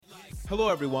Hello,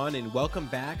 everyone, and welcome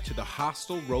back to the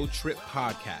Hostel Road Trip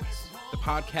Podcast, the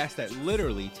podcast that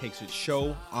literally takes its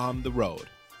show on the road.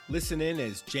 Listen in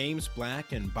as James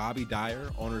Black and Bobby Dyer,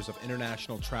 owners of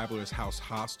International Travelers House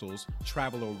Hostels,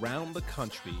 travel around the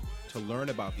country to learn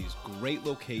about these great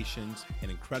locations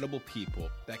and incredible people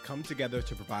that come together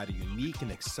to provide a unique and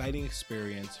exciting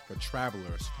experience for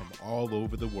travelers from all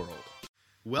over the world.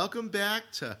 Welcome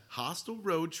back to Hostel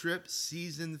Road Trip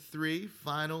Season 3,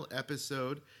 final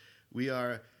episode. We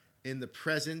are in the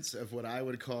presence of what I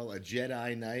would call a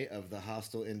Jedi Knight of the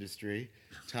hostel industry,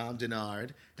 Tom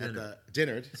Dinard,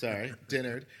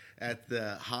 Dinard at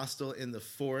the Hostel in the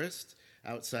Forest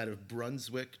outside of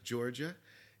Brunswick, Georgia.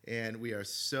 And we are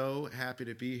so happy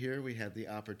to be here. We had the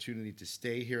opportunity to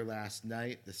stay here last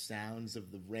night. The sounds of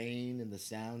the rain and the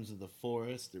sounds of the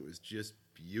forest, it was just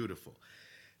beautiful.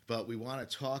 But we want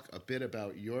to talk a bit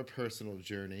about your personal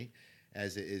journey,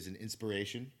 as it is an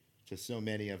inspiration to so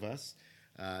many of us,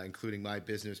 including my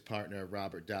business partner,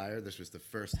 Robert Dyer. This was the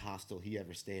first hostel he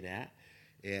ever stayed at.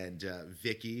 And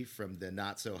Vicky from the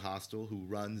Not So Hostel, who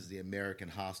runs the American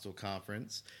Hostel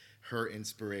Conference, her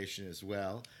inspiration as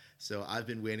well. So I've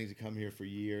been waiting to come here for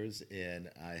years, and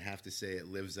I have to say it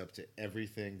lives up to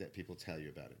everything that people tell you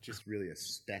about it. Just really a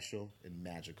special and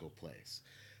magical place.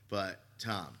 But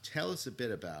Tom, tell us a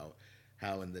bit about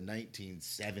how in the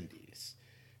 1970s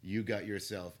you got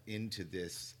yourself into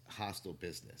this hostel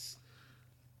business.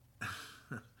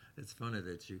 It's funny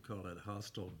that you call it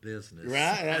hostel business.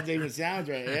 Right? That even sounds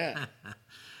right, yeah.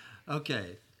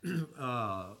 Okay.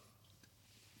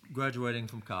 Graduating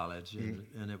from college, and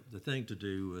the thing to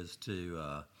do was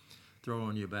to throw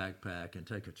on your backpack and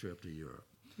take a trip to Europe.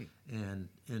 And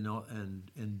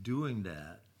in doing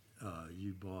that,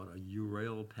 you bought a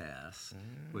Eurail pass,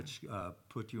 which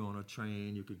put you on a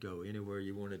train. You could go anywhere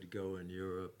you wanted to go in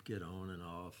Europe, get on and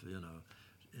off,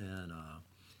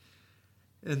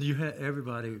 and you had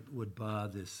everybody would buy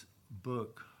this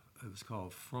book. It was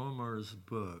called Frommer's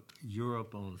book,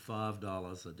 Europe on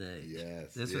 $5 a day.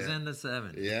 Yes, this was in the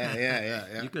 70s.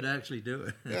 Yeah. You could actually do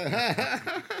it.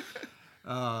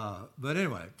 But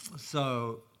anyway,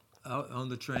 so out on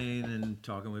the train and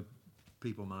talking with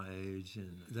people my age,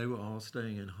 and they were all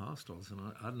staying in hostels, and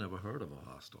I'd never heard of a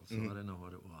hostel, so I didn't know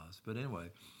what it was. But anyway,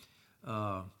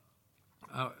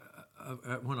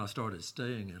 when I started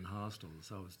staying in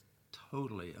hostels, I was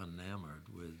totally enamored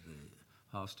with the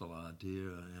hostel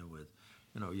idea and with,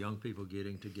 young people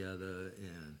getting together,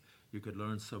 and you could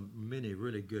learn so many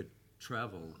really good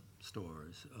travel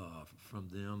stories from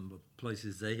them,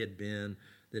 places they had been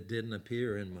that didn't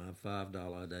appear in my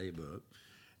 $5 a day book.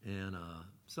 And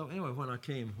so anyway, when I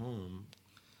came home,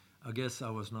 I guess I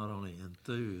was not only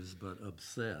enthused but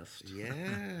obsessed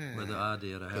with the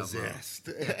idea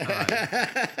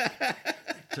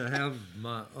to have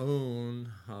my own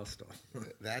hostel.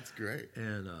 That's great.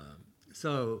 And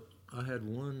so I had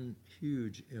one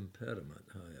huge impediment,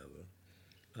 however.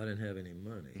 I didn't have any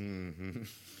money. Mm-hmm.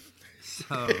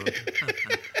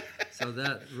 So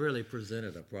that really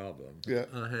presented a problem. Yeah.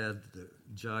 I had the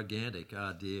gigantic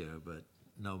idea, but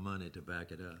no money to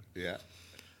back it up. Yeah.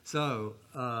 So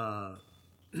I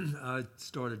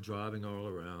started driving all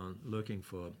around looking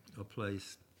for a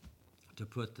place to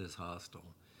put this hostel.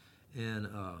 And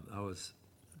I was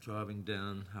driving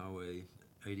down Highway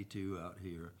 82 out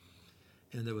here,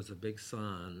 and there was a big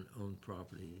sign on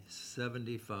property,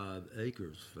 75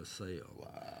 acres for sale.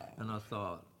 Wow. And I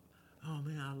thought, oh,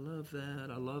 man, I love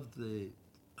that. I love the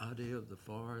idea of the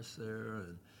forest there,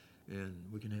 and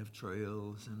we can have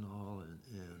trails and all,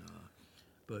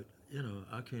 but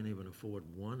I can't even afford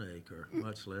 1 acre,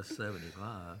 much less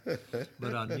 75.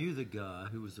 But I knew the guy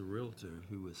who was the realtor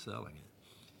who was selling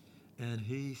it, and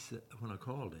he said, when I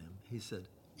called him, he said,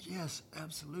 "Yes,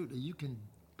 absolutely, you can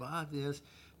buy this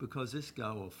because this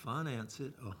guy will finance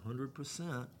it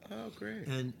 100%. Oh, great!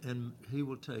 And he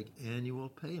will take annual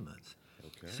payments,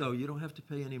 so you don't have to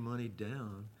pay any money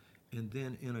down." And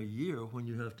then in a year, when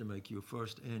you have to make your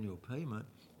first annual payment,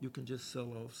 you can just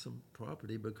sell off some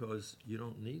property because you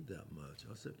don't need that much.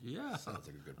 I said, yeah. Sounds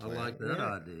like a good plan. I like that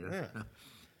idea. Yeah.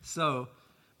 So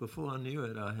before I knew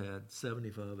it, I had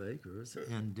 75 acres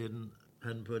and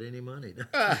hadn't put any money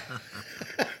down.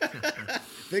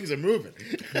 Things are moving.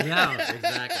 Yeah,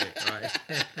 exactly. Right.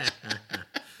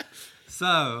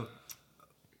 So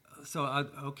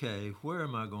where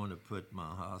am I going to put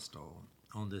my hostel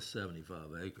on this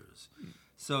 75 acres?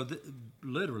 So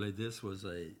literally this was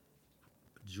a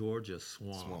Georgia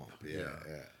swamp. Yeah.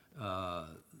 A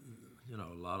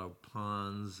lot of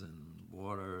ponds and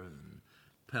water and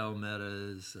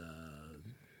palmettos,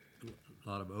 a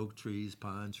lot of oak trees,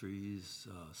 pine trees,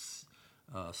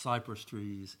 cypress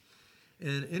trees.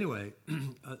 And anyway,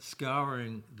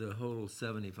 scouring the whole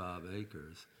 75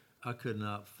 acres, I could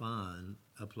not find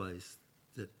a place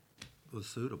that was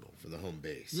suitable. For the home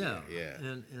base. Yeah. Yeah.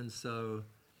 And so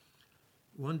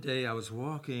one day I was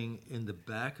walking in the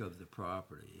back of the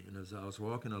property, and as I was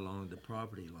walking along the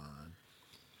property line,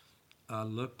 I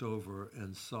looked over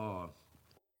and saw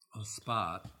a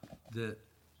spot that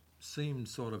seemed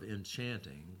sort of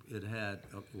enchanting. It had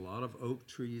a lot of oak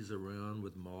trees around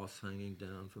with moss hanging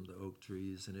down from the oak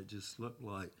trees, and it just looked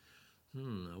like,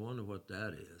 I wonder what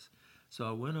that is. So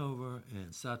I went over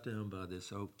and sat down by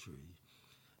this oak tree,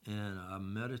 and I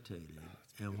meditated,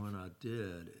 and when I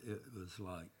did, it was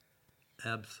like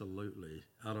absolutely,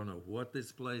 I don't know what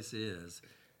this place is,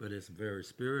 but it's very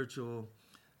spiritual.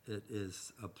 It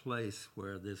is a place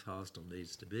where this hostel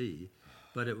needs to be,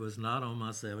 but it was not on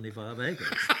my 75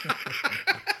 acres.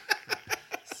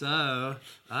 So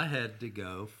I had to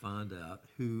go find out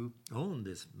who owned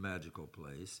this magical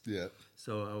place. Yeah.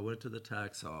 So I went to the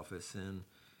tax office and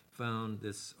found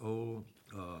this old,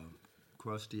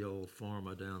 crusty old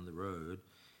farmer down the road,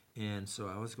 and so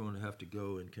I was going to have to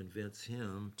go and convince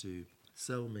him to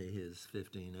sell me his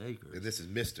 15 acres. And this is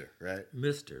Mr., right?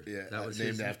 Mister. Yeah, That was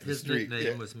named his, after the his street.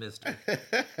 nickname was Mister.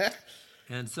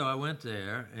 And so I went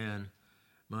there, and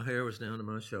my hair was down to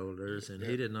my shoulders, and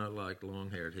he did not like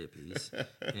long-haired hippies.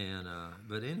 And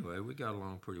but anyway, we got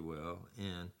along pretty well.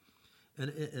 And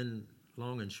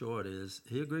long and short is,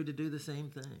 he agreed to do the same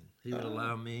thing. He would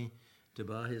allow me to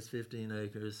buy his 15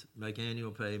 acres, make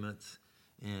annual payments,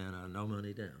 and no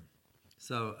money down.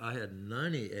 So I had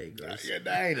 90 acres. You're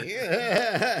 90.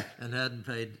 And hadn't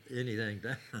paid anything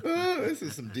down. Oh, this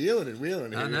is some dealing and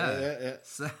wheeling here. I know.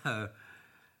 Yeah.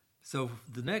 So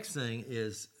the next thing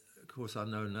is, of course, I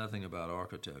know nothing about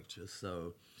architecture.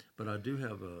 But I do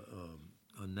have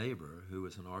a neighbor who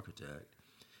is an architect,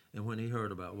 and when he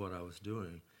heard about what I was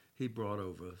doing, he brought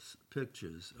over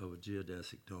pictures of a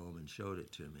geodesic dome and showed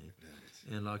it to me.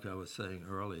 Nice. And like I was saying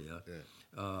earlier,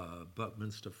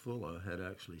 Buckminster Fuller had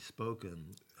actually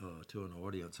spoken to an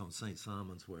audience on St.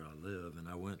 Simon's where I live, and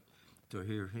I went to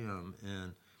hear him.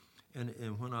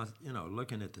 And when I,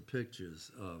 looking at the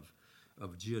pictures of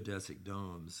geodesic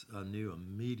domes, I knew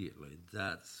immediately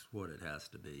that's what it has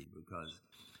to be, because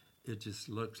it just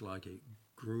looks like it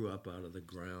grew up out of the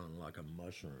ground like a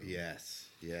mushroom. Yes.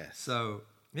 So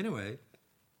anyway,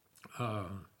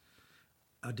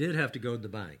 I did have to go to the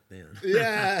bank then.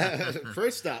 Yeah,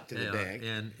 first stop to the bank.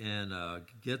 And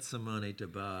get some money to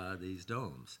buy these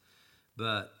domes.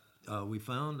 But we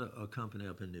found a company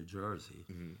up in New Jersey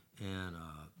and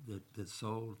that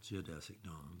sold geodesic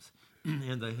domes.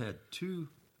 And they had two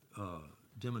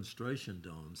demonstration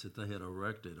domes that they had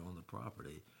erected on the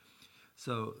property.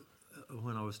 So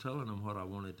when I was telling them what I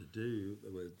wanted to do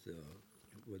with the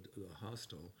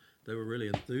hostel, they were really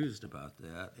enthused about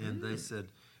that, and they said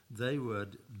they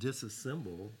would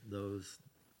disassemble those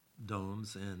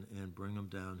domes and bring them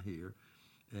down here,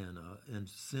 and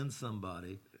send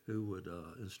somebody who would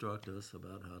instruct us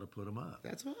about how to put them up.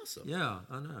 That's awesome. Yeah,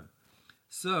 I know.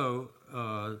 So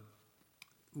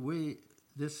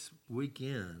this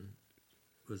weekend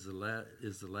is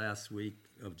the last week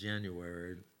of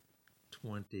January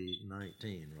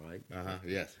 2019, right?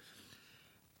 Yes.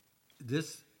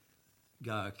 This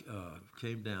guy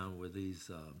came down with these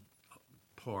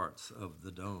parts of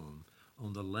the dome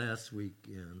on the last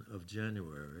weekend of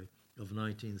January of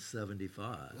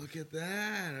 1975. Look at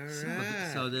that. All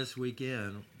right. So this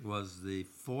weekend was the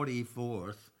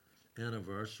 44th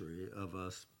anniversary of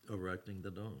us erecting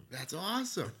the dome. That's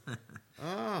awesome.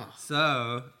 Oh.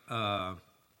 So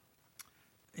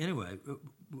anyway,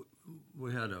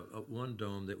 we had one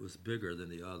dome that was bigger than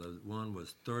the other. One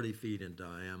was 30 feet in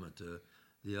diameter.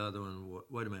 The other one,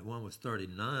 one was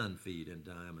 39 feet in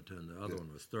diameter, and the other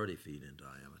one was 30 feet in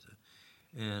diameter.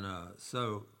 And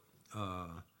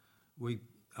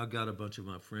I got a bunch of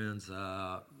my friends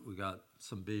out. We got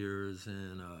some beers,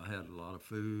 and had a lot of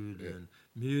food and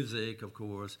music, of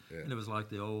course. Yeah. And it was like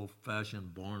the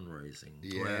old-fashioned barn raising,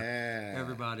 where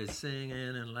everybody's singing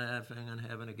and laughing and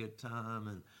having a good time,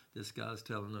 and this guy's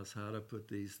telling us how to put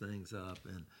these things up.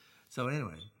 And so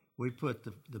anyway, we put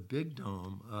the big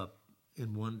dome up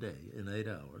in one day, in 8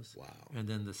 hours. Wow. And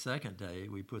then the second day,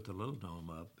 we put the little dome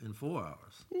up in 4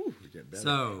 hours. Ooh, you're getting better.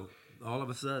 So all of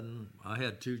a sudden, I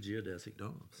had 2 geodesic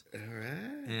domes. All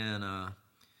right. And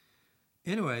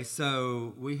anyway,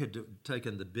 so we had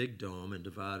taken the big dome and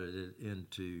divided it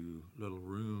into little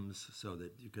rooms so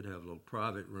that you could have little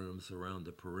private rooms around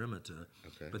the perimeter.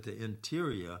 Okay. But the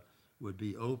interior would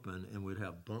be open, and we'd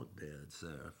have bunk beds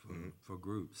there for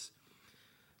groups.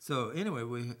 So anyway,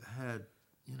 we had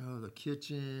the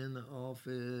kitchen, the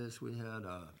office. We had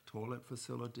a toilet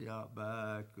facility out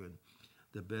back and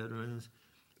the bedrooms.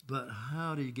 But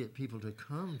how do you get people to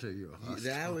come to your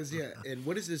hostel? That was, And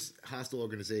what is this hostel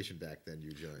organization back then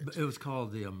you joined? It was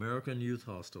called the American Youth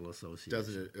Hostel Association.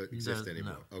 Doesn't it exist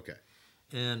anymore? No. Okay.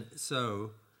 And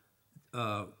so,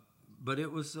 but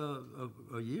it was a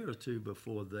year or two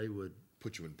before they would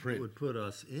put you in print. Would put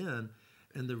us in.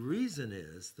 And the reason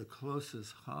is the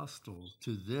closest hostel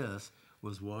to this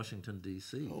was Washington,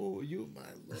 D.C. Oh, you my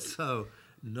Lord. So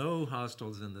no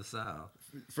hostels in the South.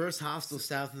 First hostel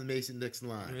south of the Mason-Dixon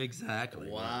line. Exactly.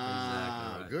 Wow.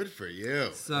 Exactly right. Good for you.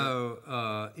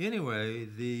 So anyway,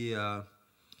 the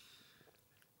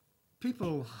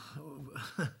people,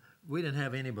 we didn't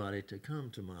have anybody to come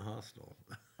to my hostel.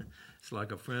 It's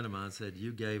like a friend of mine said,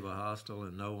 you gave a hostel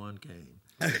and no one came.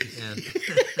 And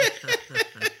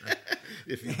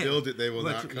if you build it, they will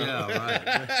not come. Yeah,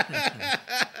 right.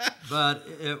 But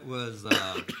it was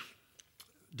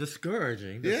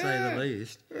discouraging, to say the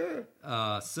least.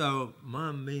 So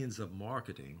my means of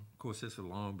marketing, of course, this was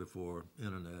long before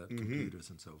internet, computers,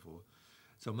 and so forth.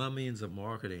 So my means of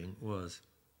marketing was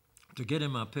to get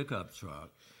in my pickup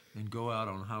truck and go out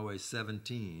on Highway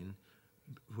 17,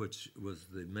 which was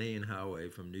the main highway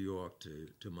from New York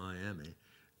to Miami.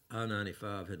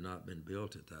 I-95 had not been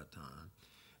built at that time.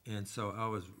 And so I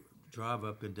was drive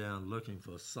up and down looking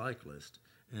for a cyclist.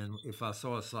 And if I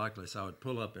saw a cyclist, I would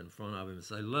pull up in front of him and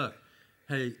say, look,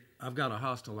 hey, I've got a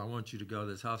hostel. I want you to go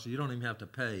to this hostel. You don't even have to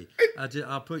pay.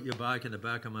 I'll put your bike in the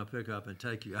back of my pickup and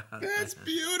take you out. That's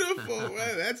beautiful.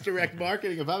 Well, that's direct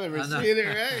marketing if I've ever seen it,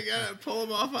 right? You got to pull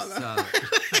them off on that.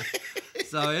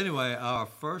 So anyway, our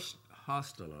first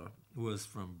hosteler was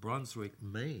from Brunswick,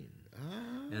 Maine.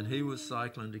 Oh. And he was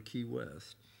cycling to Key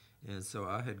West. And so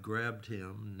I had grabbed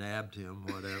him, nabbed him,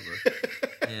 whatever,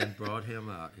 and brought him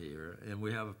out here. And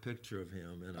we have a picture of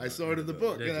him. I saw it in the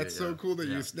book. Yeah, that's so cool that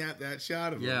you snapped that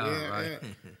shot of him. Yeah, right.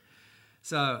 Yeah.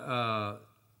 So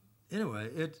anyway,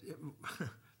 it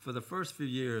for the first few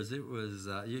years, it was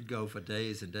you'd go for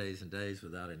days and days and days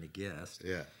without any guests.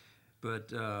 Yeah. But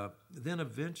then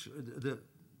eventually,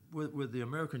 with the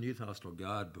American Youth Hostel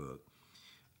Guidebook,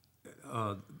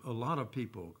 a lot of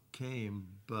people came,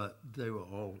 but they were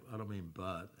all, I don't mean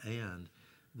but, and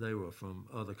they were from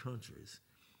other countries.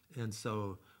 And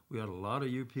so we had a lot of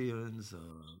Europeans,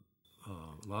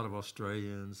 a lot of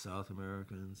Australians, South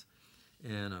Americans.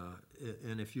 And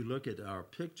if you look at our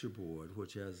picture board,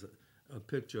 which has a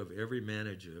picture of every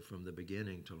manager from the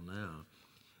beginning till now,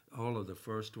 all of the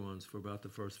first ones for about the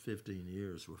first 15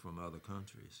 years were from other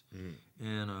countries.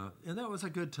 And that was a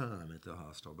good time at the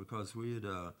hostel because we'd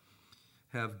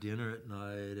have dinner at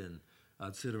night, and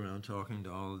I'd sit around talking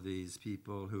to all of these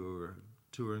people who were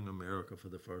touring America for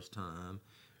the first time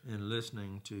and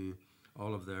listening to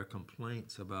all of their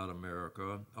complaints about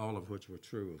America, all of which were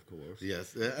true, of course.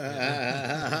 Yes.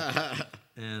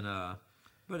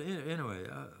 But anyway,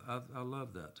 I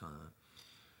loved that time.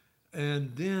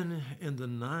 And then in the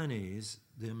 90s,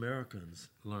 the Americans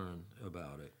learned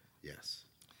about it. Yes.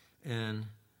 And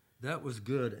that was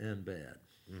good and bad.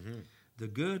 Mm-hmm. The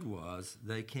good was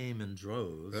they came in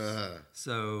droves,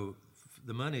 so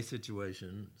the money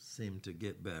situation seemed to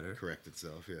get better. Correct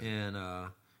itself, yeah. And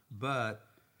but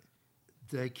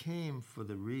they came for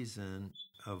the reason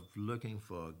of looking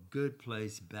for a good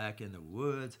place back in the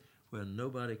woods where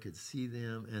nobody could see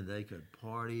them and they could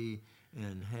party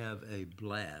and have a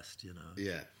blast,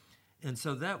 Yeah. And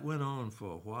so that went on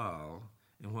for a while.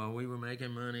 And while we were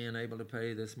making money and able to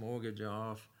pay this mortgage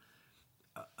off,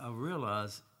 I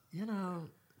realized,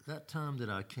 that time that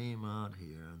I came out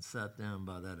here and sat down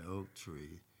by that oak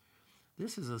tree,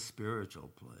 this is a spiritual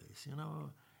place.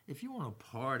 If you want to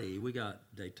party, we got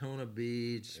Daytona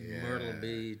Beach, Myrtle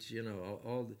Beach,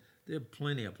 there are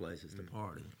plenty of places to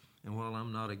party. And while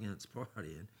I'm not against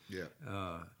partying,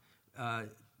 I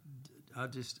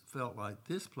just felt like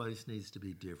this place needs to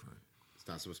be different. It's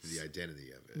not supposed to be the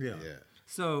identity of it. Yeah.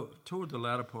 So toward the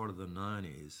latter part of the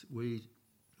 90s, we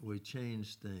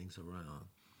changed things around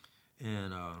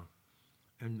and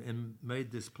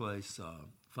made this place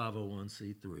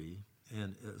 501c3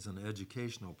 and as an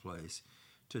educational place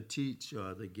to teach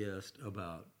the guest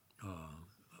about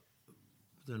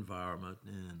the environment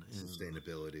and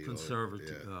sustainability,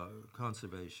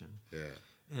 conservation. Yeah.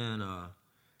 And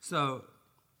so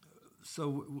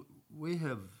we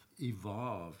have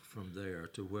evolved from there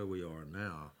to where we are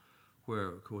now, where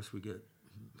of course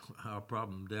our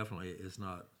problem definitely is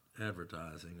not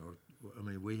advertising,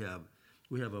 we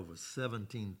have over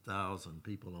 17,000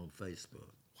 people on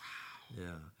Facebook. Wow.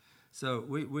 Yeah. So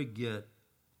we get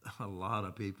a lot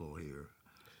of people here,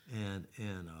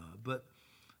 but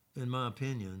in my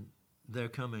opinion, they're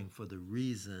coming for the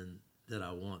reason that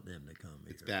I want them to come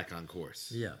here. It's back on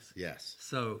course. Yes. Yes.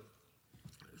 So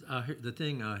the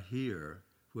thing I hear,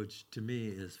 which to me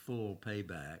is full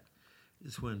payback,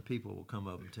 is when people will come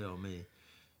up and tell me,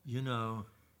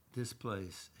 this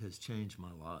place has changed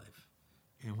my life.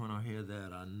 And when I hear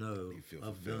that, I know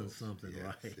I've done something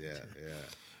right. Yeah.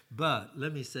 But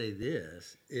let me say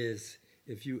this, is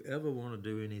if you ever want to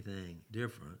do anything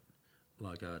different,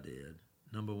 like I did,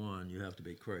 number one, you have to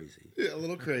be crazy. Yeah, a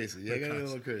little crazy. Yeah, got a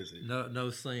little crazy. No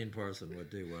sane person would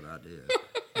do what I did.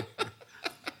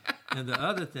 And the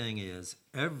other thing is,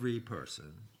 every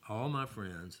person, all my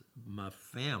friends, my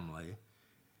family,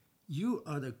 you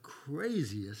are the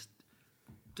craziest.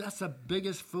 That's the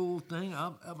biggest fool thing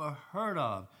I've ever heard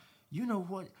of. You know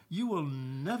what? You will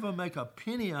never make a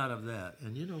penny out of that.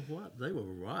 And you know what? They were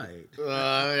right.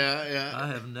 Yeah. I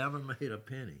have never made a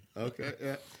penny. Okay,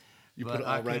 yeah. You put it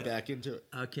all right back into it.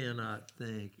 I cannot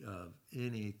think of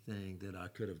anything that I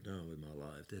could have done with my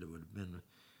life that it would have been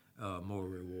more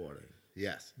rewarding.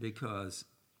 Yes. Because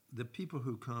the people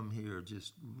who come here are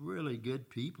just really good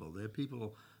people. They're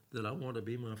people that I want to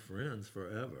be my friends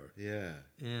forever. Yeah.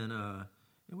 And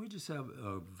we just have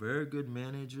very good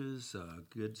managers,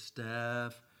 good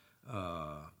staff,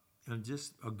 and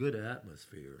just a good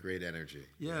atmosphere. Great energy.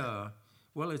 Yeah.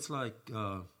 Well, it's like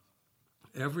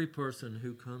every person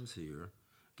who comes here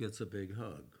gets a big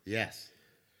hug. Yes.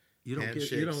 You don't get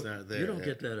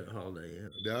that at Holiday Inn.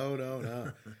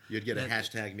 No. You'd get a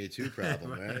hashtag Me Too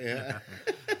problem, right? Yeah.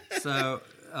 So,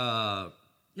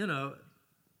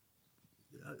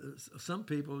 some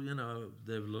people,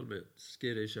 they're a little bit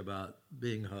skittish about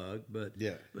being hugged, but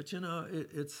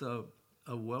it's a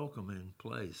welcoming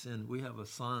place, and we have a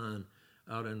sign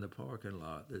out in the parking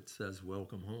lot that says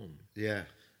 "Welcome Home." Yeah.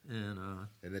 And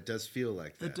it does feel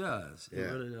like that. It does. Yeah.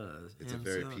 It really does. It's a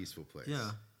very peaceful place.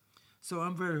 Yeah. So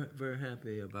I'm very, very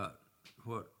happy about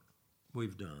what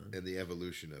we've done. And the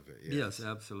evolution of it. Yes,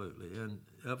 absolutely. And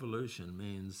evolution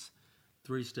means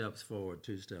 3 steps forward,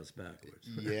 2 steps backwards.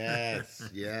 Yes.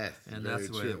 And that's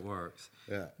the way it works.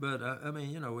 Yeah. But,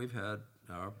 we've had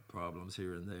our problems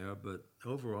here and there, but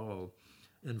overall,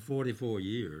 in 44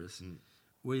 years,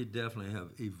 we definitely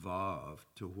have evolved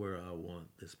to where I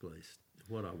want this place,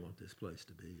 what I want this place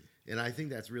to be. And I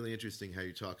think that's really interesting how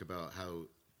you talk about how,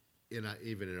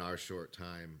 even in our short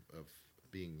time of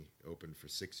being open for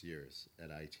 6 years at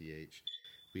ITH,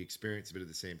 we experienced a bit of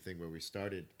the same thing where we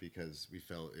started because we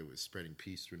felt it was spreading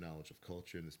peace through knowledge of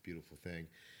culture and this beautiful thing.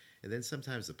 And then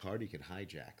sometimes the party can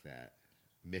hijack that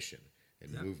mission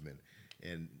and movement,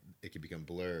 and it can become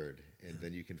blurred. And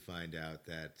then you can find out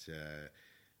that,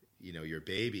 your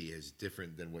baby is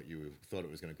different than what you thought it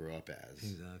was going to grow up as.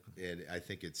 Exactly. And I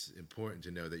think it's important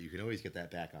to know that you can always get that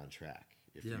back on track.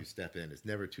 If you step in, it's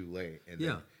never too late, and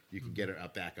then you can get it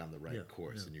back on the right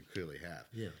course, and you clearly have.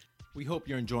 Yeah. We hope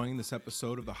you're enjoying this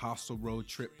episode of the Hostel Road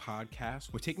Trip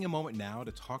podcast. We're taking a moment now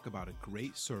to talk about a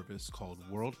great service called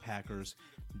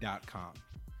worldpackers.com.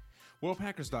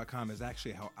 Worldpackers.com is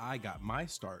actually how I got my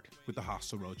start with the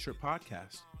Hostel Road Trip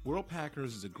podcast. Worldpackers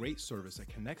is a great service that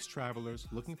connects travelers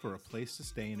looking for a place to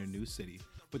stay in a new city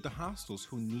with the hostels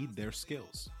who need their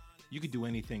skills. You could do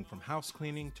anything from house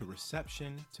cleaning to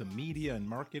reception to media and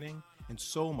marketing and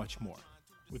so much more.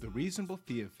 With a reasonable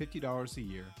fee of $50 a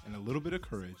year and a little bit of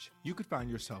courage, you could find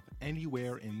yourself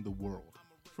anywhere in the world.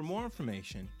 For more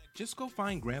information, just go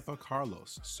find Grandpa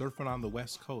Carlos surfing on the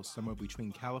West Coast somewhere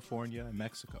between California and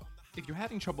Mexico. If you're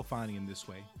having trouble finding him this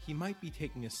way, he might be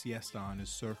taking a siesta on his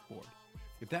surfboard.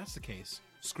 If that's the case,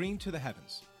 scream to the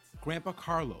heavens, "Grandpa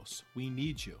Carlos, we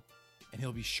need you," and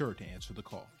he'll be sure to answer the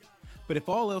call. But if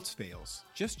all else fails,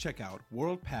 just check out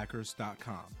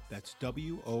worldpackers.com. That's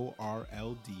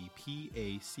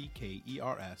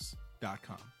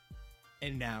WORLDPACKERS.com.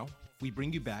 And now, we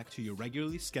bring you back to your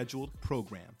regularly scheduled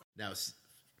program. Now,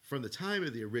 from the time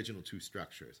of the original 2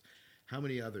 structures, how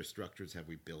many other structures have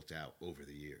we built out over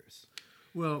the years?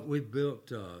 Well, we built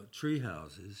tree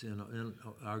houses, and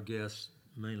our guests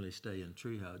mainly stay in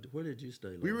tree houses. Where did you stay,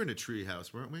 Larry? We were in a tree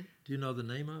house, weren't we? Do you know the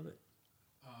name of it?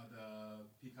 The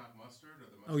Peacock Mustard or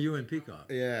the Mustard? Oh, you're in Peacock.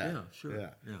 Yeah.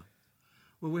 Sure. Yeah.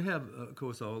 Well, we have, of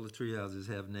course, all the tree houses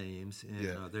have names,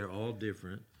 and they're all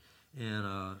different.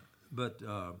 And but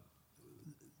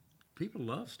people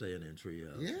love staying in tree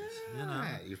houses.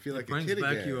 Yeah, you feel like it brings a kid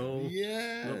back again. your old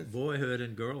boyhood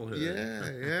and girlhood.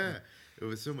 Yeah. It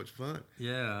was so much fun.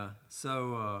 Yeah.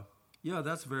 So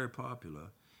that's very popular,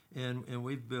 and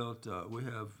we've built. We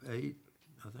have 8.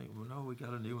 I think. Well, no, we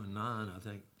got a new one, 9. I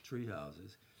think tree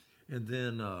houses, and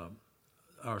then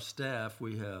our staff.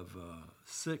 We have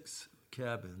 6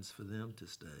 cabins for them to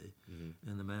stay,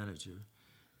 and the manager.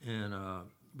 And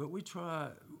but we try.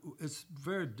 It's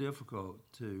very difficult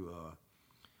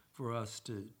for us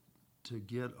to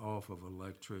get off of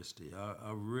electricity.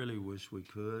 I really wish we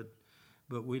could,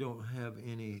 but we don't have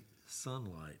any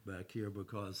sunlight back here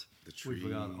because we've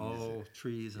got all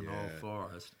trees and all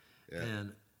forest,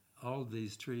 and all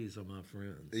these trees are my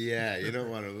friends. Yeah, you don't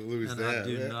want to lose and them. I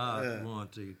do not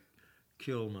want to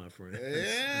kill my friends.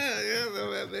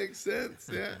 No, that makes sense.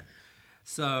 Yeah.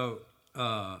 So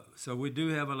we do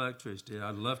have electricity.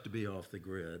 I'd love to be off the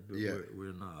grid, but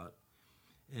we're not.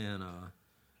 And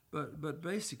but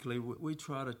basically, we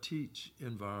try to teach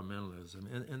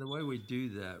environmentalism, and the way we do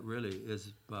that really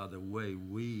is by the way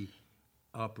we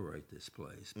operate this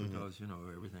place, because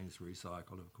everything's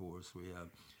recycled. Of course, we have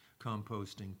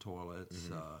composting toilets.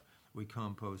 We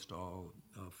compost all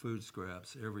food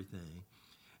scraps, everything.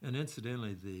 And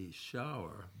incidentally, the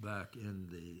shower back in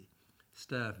the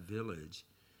staff village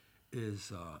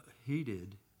is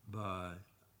heated by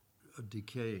a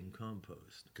decaying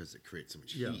compost. Because it creates so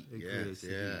much heat. It creates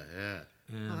heat.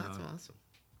 And, that's awesome.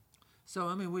 So,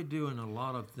 I mean, we're doing a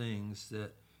lot of things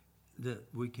that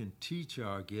we can teach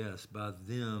our guests by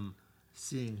them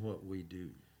seeing what we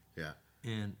do. Yeah.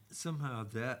 And somehow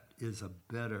that is a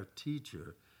better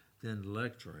teacher than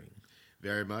lecturing.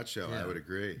 Very much so. I would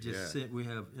agree. We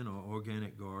have,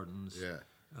 organic gardens. Yeah.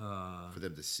 For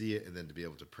them to see it and then to be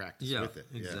able to practice with it.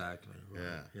 Exactly.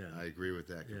 Right. Yeah, I agree with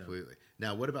that completely.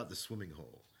 Now, what about the swimming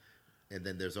hole? And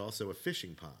then there's also a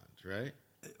fishing pond, right?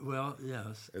 Well,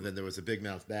 yes. And then there was a big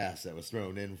mouth bass that was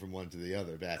thrown in from one to the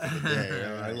other back in the day.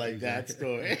 Right? I like that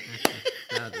story.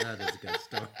 that is a good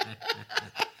story.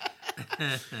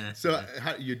 So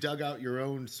you dug out your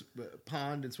own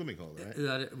pond and swimming hole,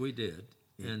 right? We did.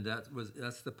 And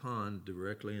that's the pond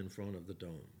directly in front of the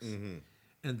domes.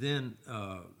 And then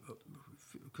a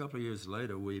couple of years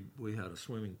later, we had a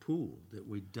swimming pool that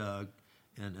we dug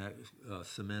and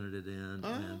cemented it in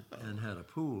and had a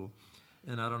pool.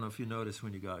 And I don't know if you noticed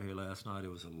when you got here last night, it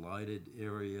was a lighted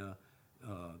area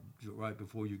right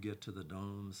before you get to the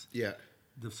domes. Yeah.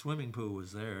 The swimming pool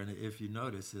was there, and if you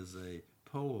notice, there's a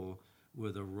pole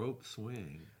with a rope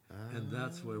swing, and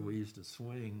that's where we used to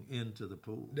swing into the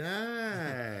pool.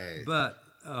 Nice. But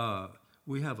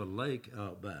we have a lake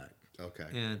out back. Okay.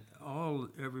 And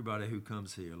everybody who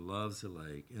comes here loves the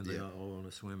lake, and they all want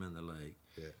to swim in the lake.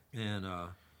 Yeah. And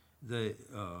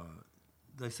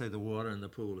they say the water in the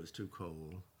pool is too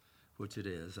cold, which it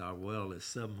is. Our well is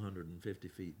 750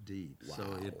 feet deep,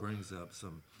 so it brings up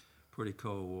some pretty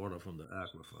cold water from the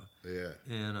aquifer. Yeah.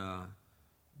 And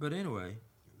but anyway,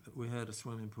 we had a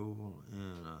swimming pool,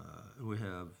 and we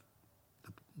have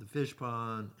the fish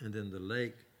pond, and then the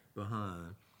lake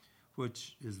behind,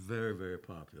 which is very, very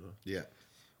popular. Yeah.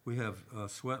 We have a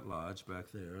sweat lodge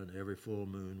back there, and every full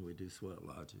moon we do sweat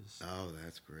lodges. Oh,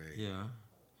 that's great. Yeah.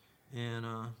 And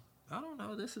I don't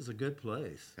know, this is a good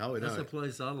place. Oh, It's a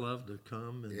place I love to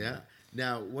come and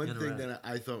Now, one interact. thing that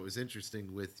I thought was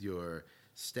interesting with your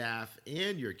staff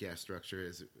and your guest structure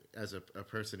is, as a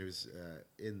person who's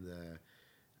in the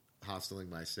hosteling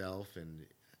myself and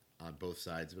on both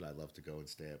sides of it, I love to go and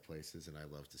stay at places, and I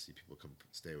love to see people come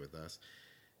stay with us.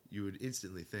 You would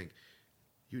instantly think,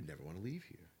 you'd never want to leave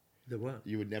here. The what?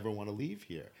 You would never want to leave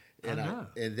here. I know.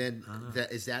 And then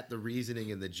is that the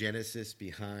reasoning and the genesis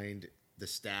behind the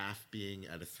staff being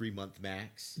at a 3-month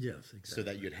max? Yes, exactly. So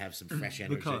that you'd have some fresh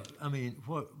energy? Because, I mean,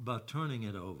 by turning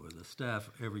it over, the staff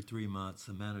every 3 months,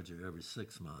 the manager every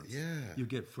 6 months, you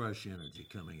get fresh energy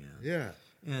coming in. Yeah.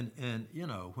 And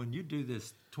when you do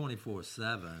this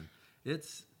 24/7,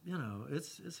 it's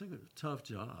a tough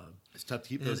job. It's tough to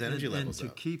keep those energy levels up. And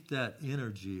up. to keep that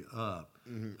energy up,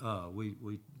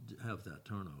 we have that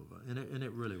turnover, and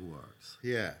it really works.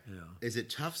 Yeah. Yeah. Is it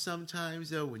tough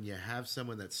sometimes though when you have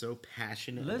someone that's so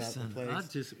passionate about the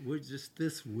place? We're just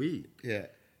this week. Yeah.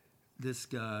 This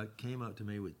guy came up to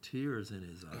me with tears in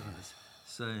his eyes,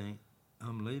 saying,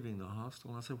 "I'm leaving the hostel."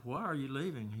 And I said, "Why are you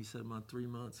leaving?" He said, "My 3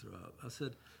 months are up." I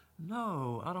said,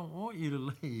 "No, I don't want you to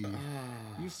leave.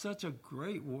 You're such a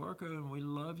great worker, and we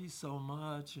love you so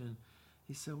much." And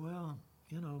he said, "Well,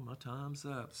 my time's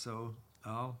up, so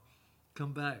I'll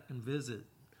come back and visit."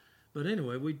 But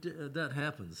anyway, that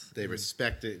happens. They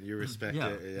respect it, and you respect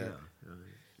it. Yeah.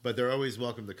 But they're always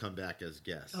welcome to come back as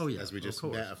guests. Oh, yeah, as we of just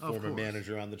course, met a former of course.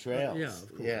 manager on the trails. Yeah, of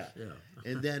course. Yeah.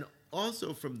 And then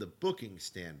also from the booking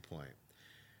standpoint,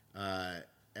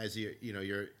 as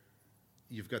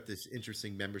you've got this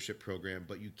interesting membership program,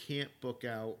 but you can't book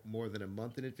out more than a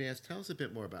month in advance. Tell us a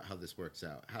bit more about how this works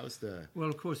out. Well,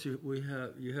 of course,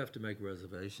 you have to make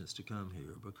reservations to come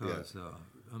here because,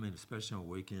 especially on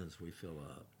weekends, we fill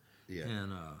up. Yeah.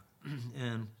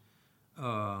 And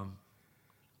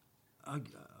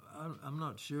I'm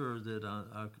not sure that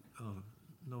I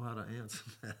know how to answer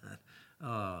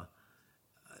that.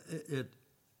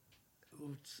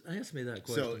 Ask me that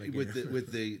question So again.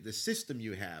 with the system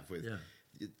you have, Yeah.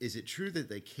 is it true that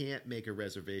they can't make a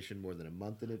reservation more than a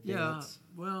month in Yeah, advance?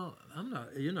 well, I'm not.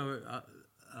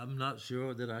 I'm not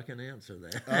sure that I can answer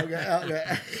that.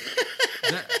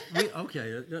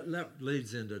 Okay. That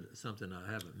leads into something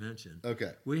I haven't mentioned.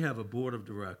 Okay. We have a board of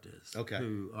directors Okay.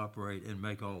 who operate and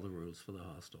make all the rules for the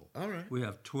hostel. All right. We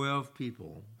have 12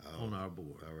 people on our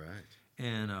board. All right.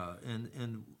 And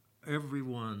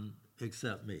everyone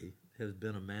except me has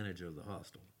been a manager of the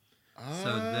hostel. Oh,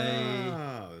 So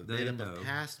they made up know. of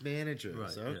past managers.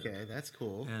 Right, Okay, yeah. that's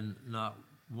cool. And not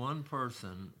one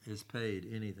person is paid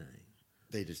anything.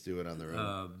 They just do it on their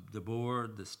own. The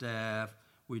board, the staff,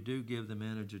 we do give the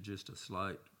manager just a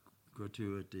slight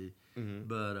gratuity,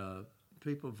 but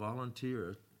people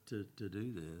volunteer to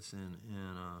do this, and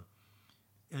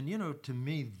to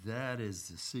me that is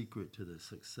the secret to the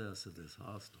success of this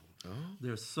hostel. Oh.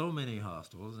 There's so many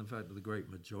hostels. In fact, the great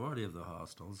majority of the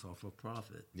hostels are for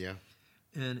profit. Yeah.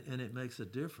 And it makes a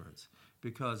difference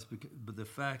because the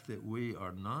fact that we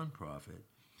are nonprofit,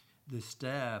 the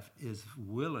staff is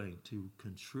willing to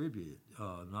contribute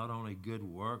not only good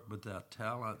work but their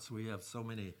talents. We have so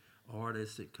many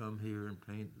artists that come here and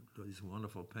paint these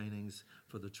wonderful paintings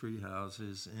for the tree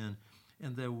houses,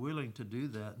 and they're willing to do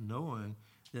that knowing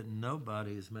that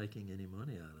nobody is making any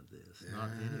money out of this, not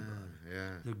anybody.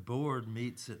 Yeah. The board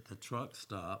meets at the truck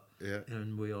stop,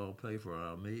 and we all pay for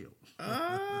our meal.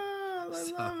 Oh,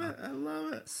 I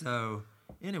love it. So,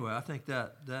 anyway, I think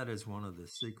that is one of the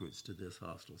secrets to this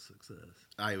hostel success.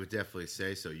 I would definitely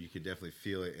say so. You could definitely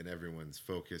feel it in everyone's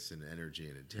focus and energy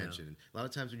and intention. Yeah. A lot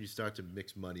of times when you start to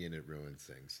mix money in, it ruins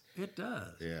things. It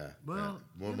does. Yeah. Well,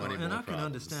 more money, and more I can problems.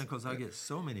 understand because I get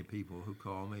so many people who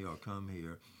call me or come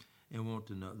here and want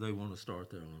to know, they want to start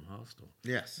their own hostel.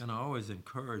 Yes. And I always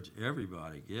encourage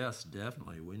everybody, yes,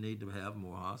 definitely, we need to have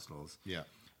more hostels. Yeah.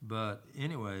 But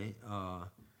anyway,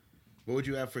 what would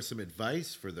you have for some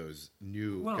advice for those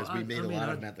new? Because we made a lot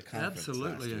of them at the conference. Absolutely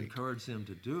last week. encourage them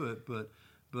to do it, but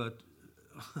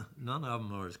none of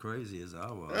them are as crazy as I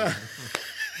was,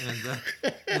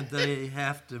 and they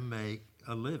have to make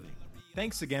a living.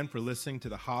 Thanks again for listening to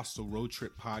the Hostel Road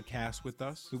Trip podcast with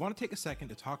us. We want to take a second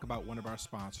to talk about one of our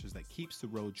sponsors that keeps the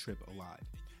road trip alive.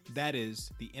 That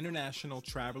is the International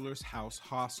Travelers House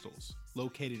Hostels,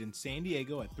 located in San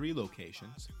Diego at 3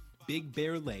 locations, Big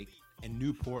Bear Lake, and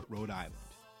Newport, Rhode Island.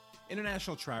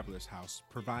 International Travelers House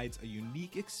provides a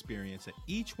unique experience at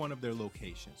each one of their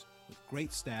locations with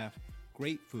great staff,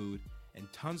 great food, and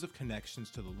tons of connections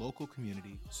to the local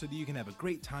community so that you can have a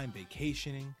great time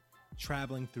vacationing,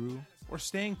 traveling through, or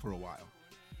staying for a while.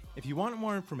 If you want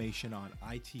more information on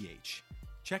ITH,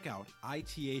 check out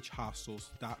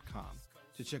ithhostels.com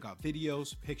to check out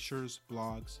videos, pictures,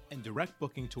 blogs, and direct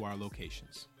booking to our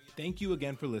locations. Thank you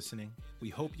again for listening. We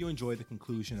hope you enjoy the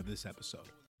conclusion of this episode.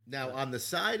 Now, on the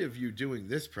side of you doing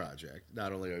this project,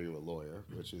 not only are you a lawyer,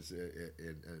 which is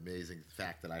an amazing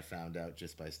fact that I found out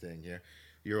just by staying here,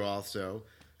 you're also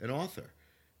an author.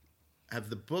 Have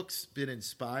the books been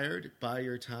inspired by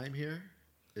your time here?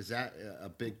 Is that a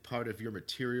big part of your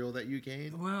material that you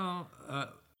gained? Well,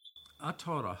 I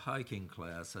taught a hiking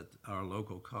class at our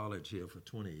local college here for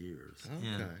 20 years. Okay.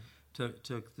 And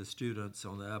took the students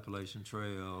on the Appalachian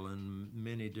Trail and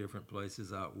many different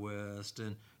places out west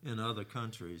and in other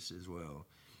countries as well.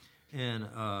 And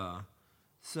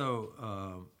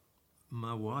so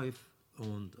my wife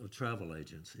owned a travel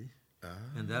agency,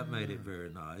 and that made it very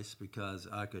nice because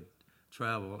I could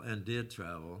travel and did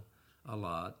travel a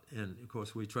lot. And, of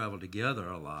course, we travel together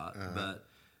a lot, but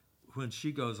when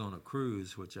she goes on a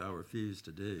cruise, which I refuse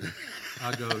to do,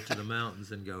 I go to the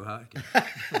mountains and go hiking.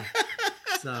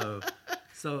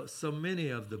 So many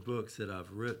of the books that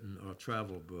I've written are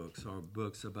travel books, or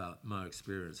books about my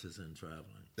experiences in traveling.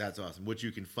 That's awesome. Which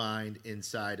you can find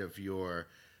inside of your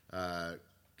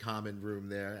common room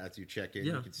there. As you check in,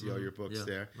 you can see all your books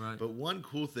there. Right. But one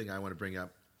cool thing I want to bring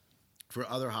up for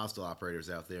other hostel operators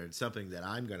out there, and something that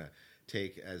I'm going to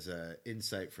take as an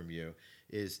insight from you,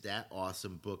 is that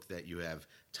awesome book that you have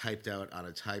typed out on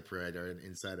a typewriter and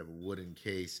inside of a wooden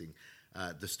casing,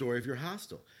 the story of your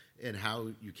hostel, and how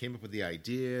you came up with the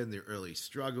idea and the early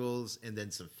struggles, and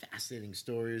then some fascinating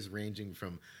stories ranging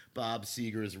from Bob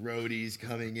Seger's roadies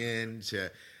coming in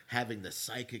to having the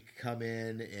psychic come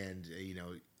in and,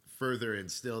 further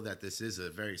instill that this is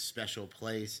a very special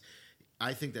place.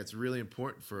 I think that's really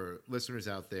important for listeners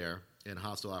out there and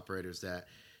hostel operators, that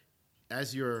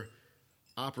as your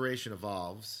operation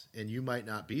evolves and you might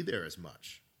not be there as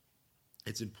much,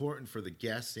 it's important for the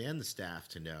guests and the staff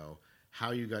to know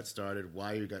how you got started,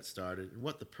 why you got started, and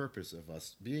what the purpose of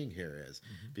us being here is.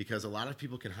 Because a lot of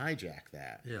people can hijack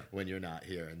that when you're not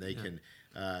here, and they can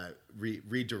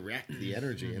redirect the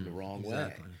energy in the wrong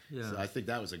way. Yeah. So I think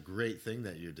that was a great thing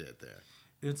that you did there.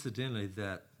 Incidentally,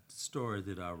 that story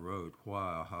that I wrote,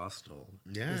 Why a Hostel,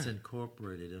 is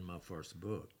incorporated in my first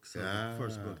book. So the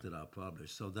first book that I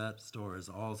published. So that story is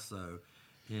also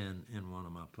in one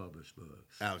of my published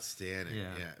books. Outstanding.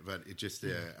 Yeah. But it just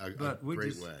a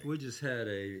great way. We just had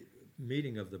a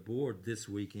meeting of the board this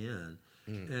weekend,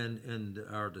 and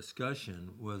our discussion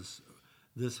was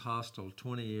this hostel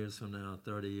 20 years from now,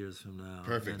 30 years from now.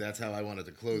 Perfect. That's how I wanted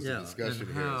to close the discussion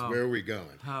here. Is where are we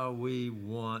going? How we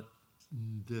want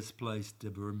this place to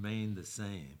remain the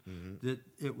same. That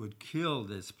it would kill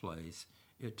this place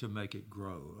to make it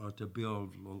grow, or to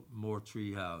build more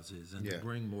tree houses and to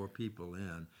bring more people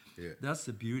in. That's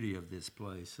the beauty of this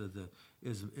place. So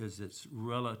is it's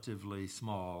relatively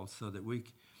small, so that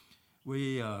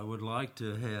we would like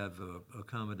to have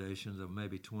accommodations of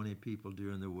maybe 20 people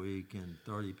during the week and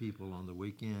 30 people on the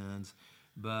weekends,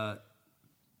 but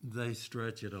they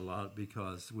stretch it a lot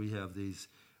because we have these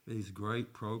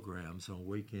great programs on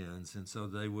weekends, and so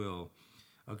they will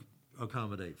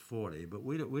accommodate 40, but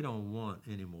we don't want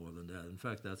any more than that. In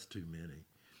fact, that's too many,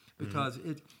 because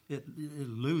it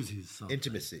loses something.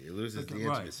 Intimacy. It loses the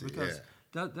intimacy. Right, because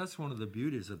that's one of the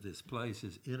beauties of this place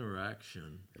is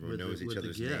interaction with each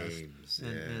other's the guests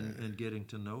names. And getting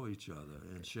to know each other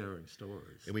and sharing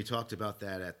stories. And we talked about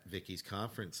that at Vicky's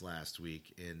conference last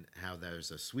week, in how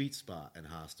there's a sweet spot in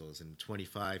hostels in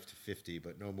 25 to 50,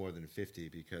 but no more than 50,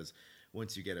 because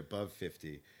once you get above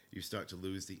 50, you start to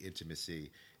lose the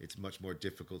intimacy. It's much more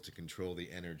difficult to control the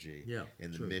energy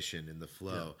and the mission and the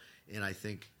flow. Yeah. And I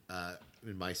think,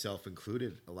 myself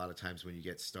included, a lot of times when you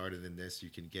get started in this, you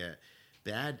can get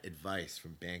bad advice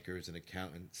from bankers and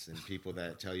accountants and people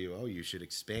that tell you, oh, you should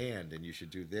expand and you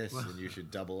should do this and you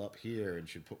should double up here and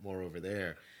should put more over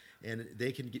there. And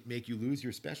they can make you lose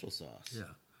your special sauce. Yeah.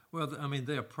 Well, I mean,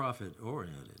 they're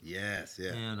profit-oriented. Yes,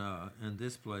 yeah. And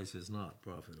this place is not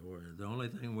profit-oriented. The only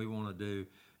thing we want to do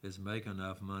is make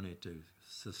enough money to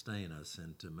sustain us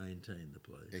and to maintain the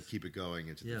place. And keep it going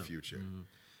into the future. Mm-hmm.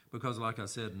 Because, like I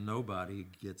said, nobody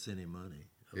gets any money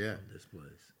from this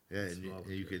place. Yeah, and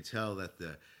you can tell that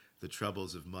the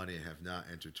troubles of money have not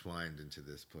intertwined into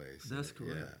this place. That's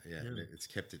correct. Yeah. It's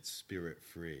kept its spirit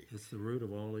free. It's the root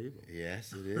of all evil.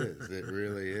 Yes, it is. It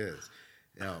really is.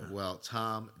 Well,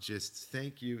 Tom, just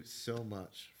thank you so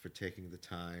much for taking the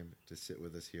time to sit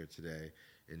with us here today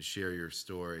and share your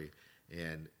story.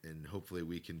 And hopefully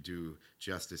we can do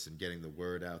justice in getting the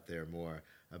word out there more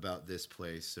about this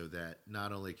place, so that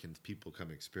not only can people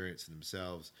come experience it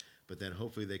themselves, but then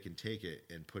hopefully they can take it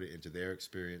and put it into their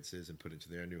experiences and put it into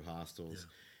their new hostels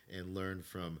and learn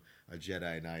from a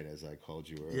Jedi Knight, as I called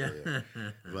you earlier.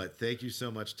 But thank you so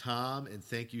much, Tom, and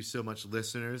thank you so much,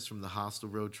 listeners, from the Hostel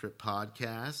Road Trip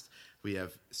podcast. We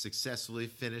have successfully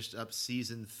finished up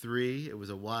Season 3. It was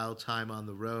a wild time on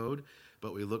the road,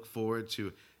 but we look forward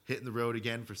to hitting the road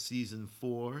again for Season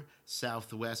 4,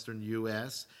 Southwestern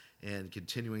U.S., and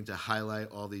continuing to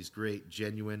highlight all these great,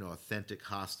 genuine, authentic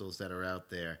hostels that are out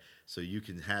there, so you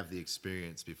can have the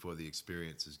experience before the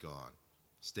experience is gone.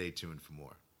 Stay tuned for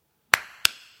more.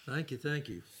 Thank you. Thank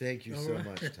you so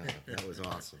much, Tom. That was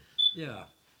awesome. Yeah.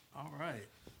 All right.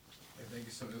 Hey, thank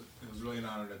you so much. It was really an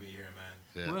honor to be here,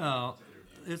 man. Yeah. Well,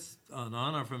 it's an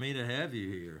honor for me to have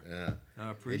you here. Yeah. I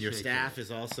appreciate it. And your staff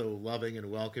is also loving and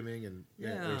welcoming, and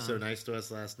they were so nice to us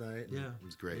last night. Yeah. It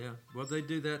was great. Yeah. Well, they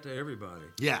do that to everybody.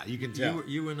 Yeah, you can tell.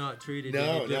 You were not treated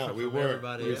any different we from weren't.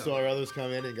 everybody We else. saw others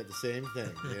come in and get the same thing.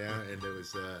 Yeah, and it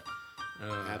was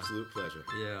absolute pleasure.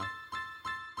 Yeah.